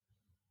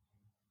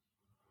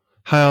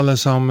Hi alle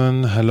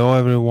sammen, hello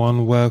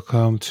everyone,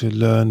 welcome to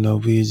Learn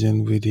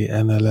Norwegian with the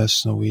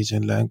NLS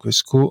Norwegian Language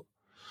School.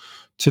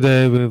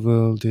 Today we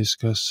will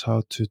discuss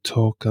how to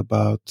talk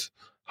about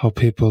how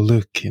people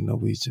look in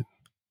Norwegian.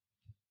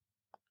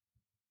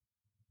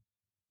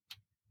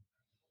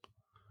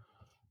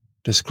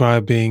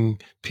 Describing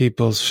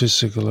people's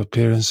physical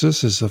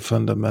appearances is a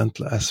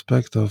fundamental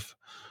aspect of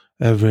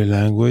every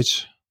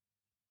language.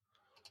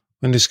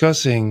 When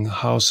discussing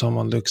how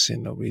someone looks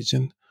in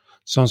Norwegian,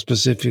 some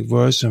specific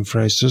words and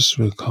phrases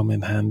will come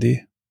in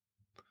handy.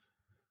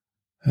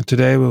 And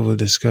today we will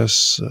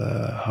discuss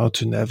how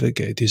to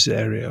navigate this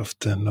area of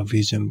the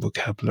Norwegian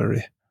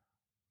vocabulary.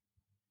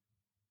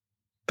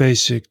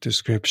 Basic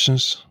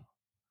descriptions: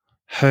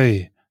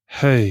 høy,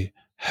 høy,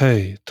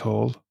 høy,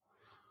 tall.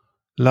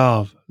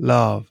 Lav,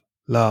 lav,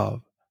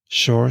 lav,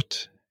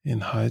 short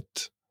in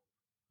height.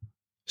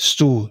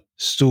 Stor,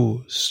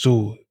 stor,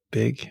 stor,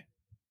 big.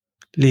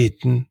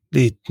 Liten,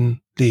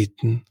 liten,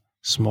 liten,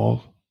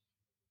 small.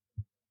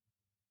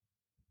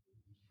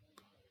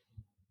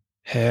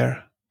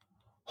 Hair,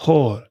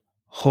 hår,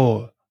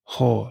 hår,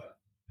 hår,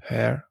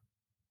 hair.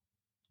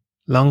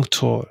 Langt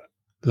hår,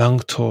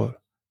 langt hår,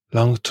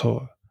 langt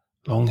hår,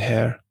 long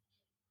hair.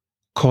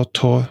 Kort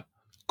hår,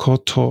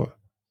 kort hår,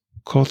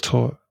 kort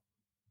hår,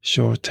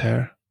 short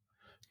hair.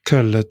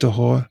 Køllete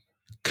hår,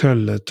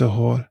 køllete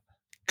hår,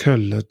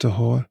 køllete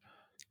hår,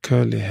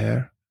 curly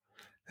hair.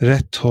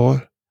 Rett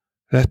hår,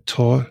 rett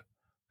hår,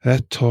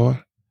 rett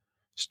hår,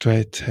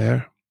 straight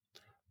hair.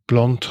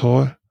 Blondt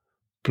hår,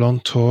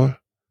 blondt hår,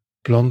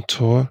 blondt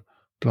hår,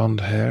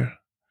 blonde hair.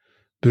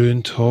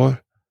 Brunt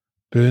hår,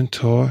 brunt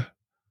hår,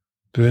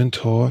 brunt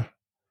hår,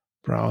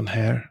 brown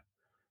hair.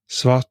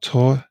 Svart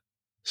hår,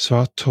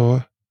 svart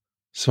hår,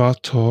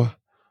 svart hår,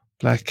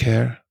 black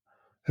hair.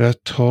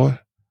 Rødt hår,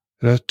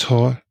 rødt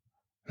hår,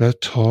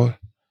 rødt hår,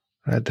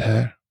 red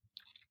hair.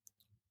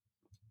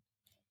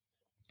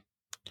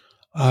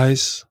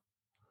 Eyes,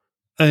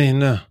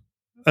 øyne,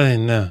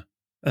 øyne,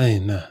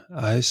 øyne,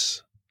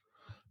 eyes.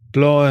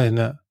 Blå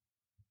øyne,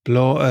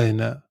 blå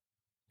øyne,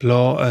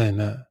 blå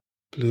øyne,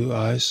 blue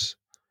eyes.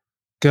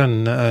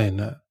 Grønne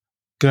øyne,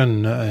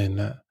 grønne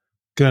øyne,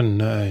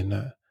 grønne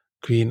øyne,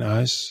 green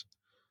eyes.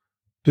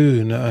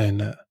 Brune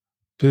øyne,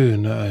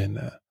 brune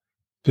øyne,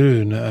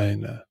 brune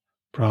øyne,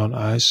 brown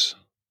eyes.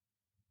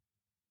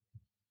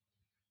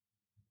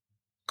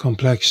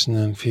 Complexion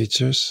and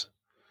features: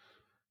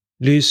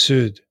 lys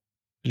hud,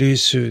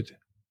 lys hud,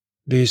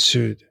 lys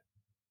hud,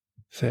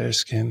 fair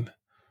skin.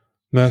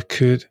 Mørk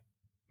hud,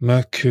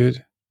 mørk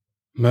hud,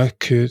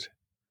 mørk hud,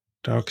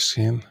 dark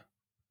skin.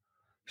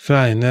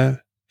 Fregner,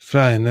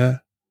 fregner,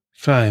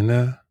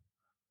 fregner,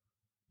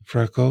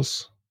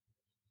 freckles.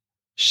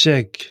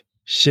 Skjegg,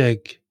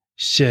 skjegg,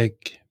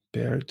 skjegg,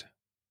 beard.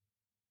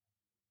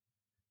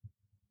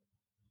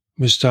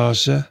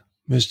 Mustasje,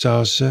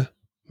 mustasje,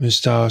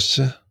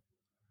 mustasje,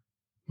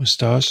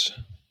 mustache.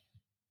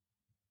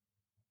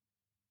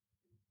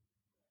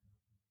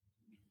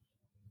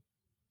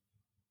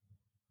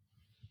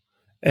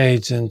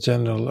 Age and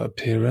general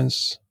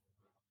appearance: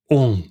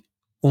 ung,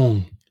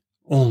 ung,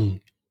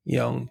 ung,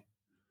 young.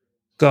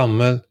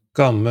 Gammel,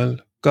 gammel,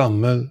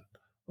 gammel,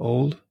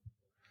 old.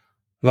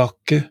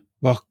 Vakke,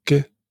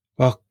 vakke,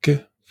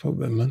 vakke for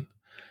women.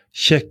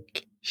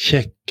 Kjekk,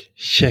 kjekk,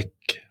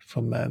 kjekk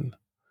for men.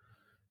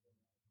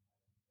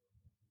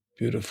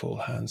 Beautiful,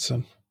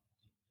 handsome.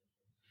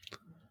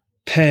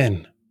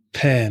 Pen,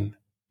 pen,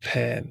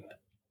 pen.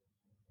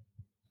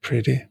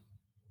 Pretty.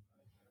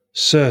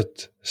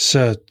 Søt,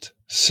 søt,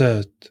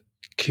 søt,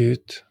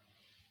 cute.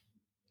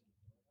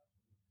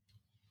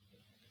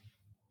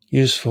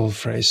 Useful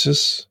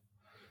phrases: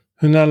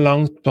 hun har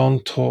langt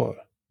blondt hår.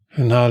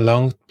 Hun har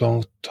langt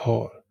blondt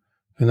hår.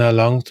 Hun har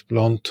langt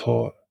blondt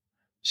hår.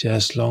 She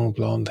has long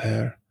blonde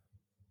hair.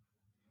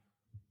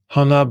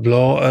 Han har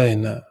blå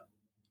øyne.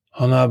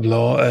 Han har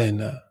blå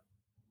øyne.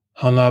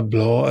 Han har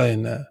blå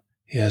øyne.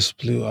 He has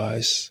blue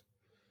eyes.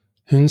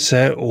 Hun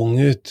ser ung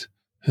ut.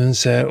 Hun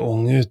ser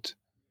ung ut.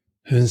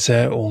 Hun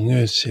ser ung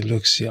ut. She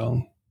looks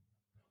young.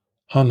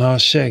 Han har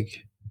skjegg.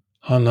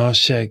 Han har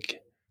skjegg.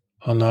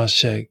 Han har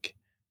skjegg.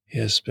 He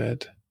has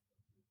beard.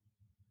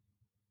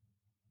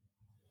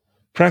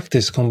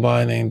 Practice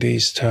combining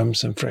these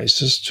terms and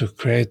phrases to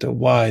create a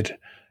wide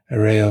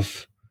array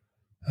of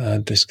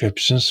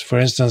descriptions. For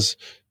instance,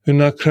 hun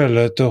har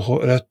krøllete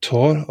rødt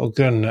hår og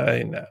grønne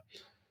øyne.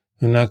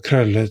 Hun har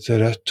krøllete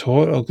rødt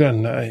hår og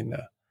grønne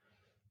øyne.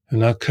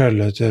 Hun har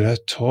krøllete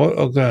rødt hår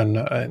og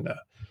grønne øyne.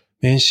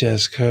 Means she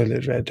has curly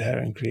red hair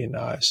and green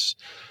eyes.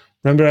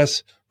 Remember,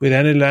 as with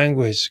any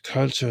language,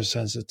 cultural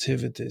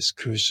sensitivity is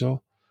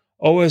crucial.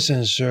 Always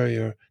ensure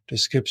your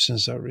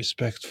descriptions are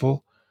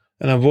respectful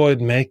and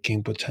avoid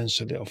making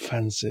potentially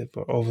offensive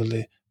or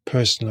overly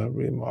personal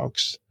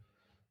remarks.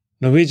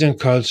 Norwegian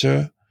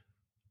culture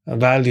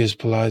values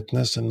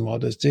politeness and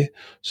modesty,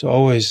 so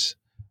always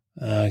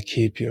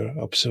keep your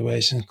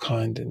observation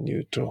kind and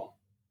neutral.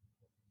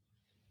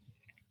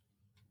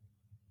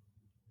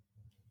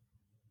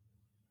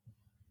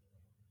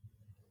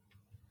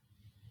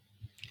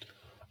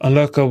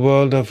 Unlock a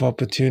world of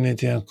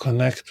opportunity and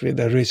connect with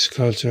a rich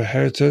cultural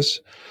heritage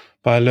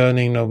by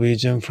learning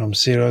Norwegian from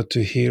zero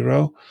to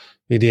hero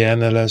with the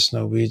NLS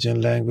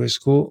Norwegian Language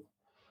School.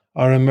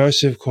 Our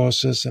immersive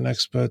courses and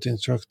expert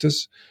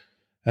instructors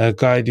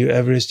guide you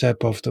every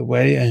step of the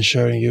way,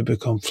 ensuring you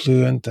become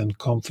fluent and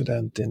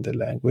confident in the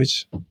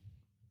language.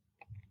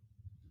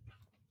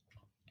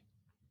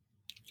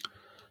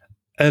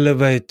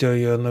 Elevate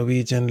your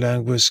Norwegian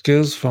language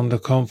skills from the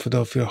comfort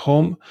of your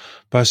home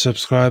by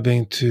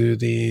subscribing to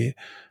the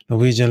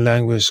Norwegian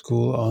Language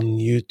School on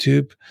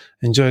YouTube.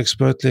 Enjoy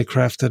expertly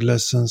crafted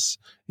lessons,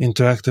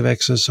 interactive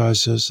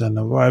exercises, and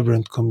a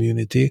vibrant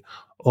community,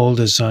 all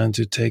designed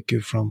to take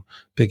you from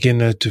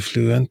beginner to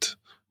fluent,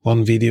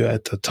 one video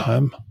at a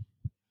time.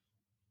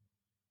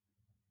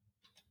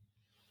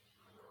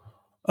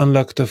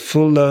 Unlock the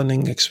full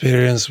learning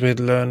experience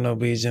with Learn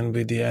Norwegian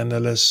with the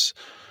NLS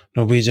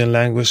Norwegian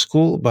Language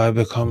School by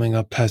becoming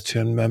a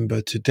Patreon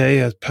member today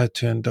at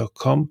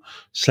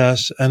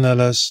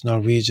patreon.com/NLS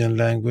Norwegian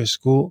Language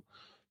School,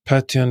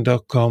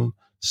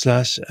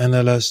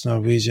 patreon.com/NLS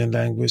Norwegian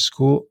Language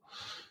School.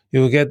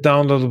 You will get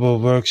downloadable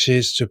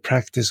worksheets to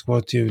practice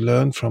what you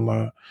learned from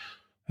our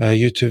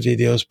YouTube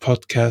videos,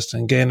 podcasts,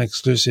 and gain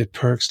exclusive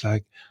perks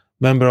like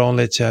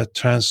member-only chat,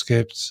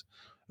 transcripts,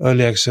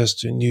 early access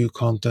to new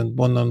content,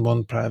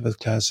 one-on-one private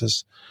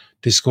classes,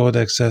 Discord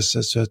access,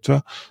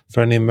 etc.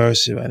 for an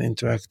immersive and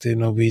interactive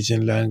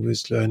Norwegian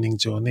language learning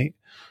journey.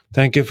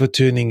 Thank you for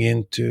tuning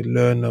in to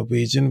Learn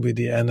Norwegian with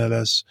the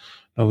NLS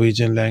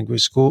Norwegian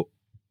Language School.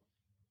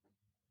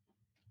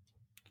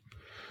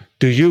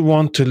 Do you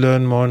want to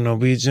learn more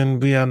Norwegian?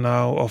 We are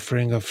now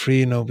offering a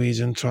free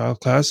Norwegian trial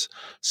class.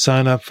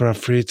 Sign up for a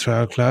free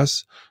trial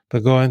class by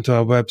going to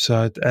our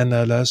website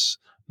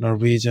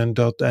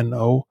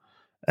nlsnorwegian.no,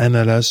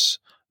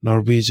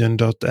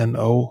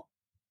 nlsnorwegian.no,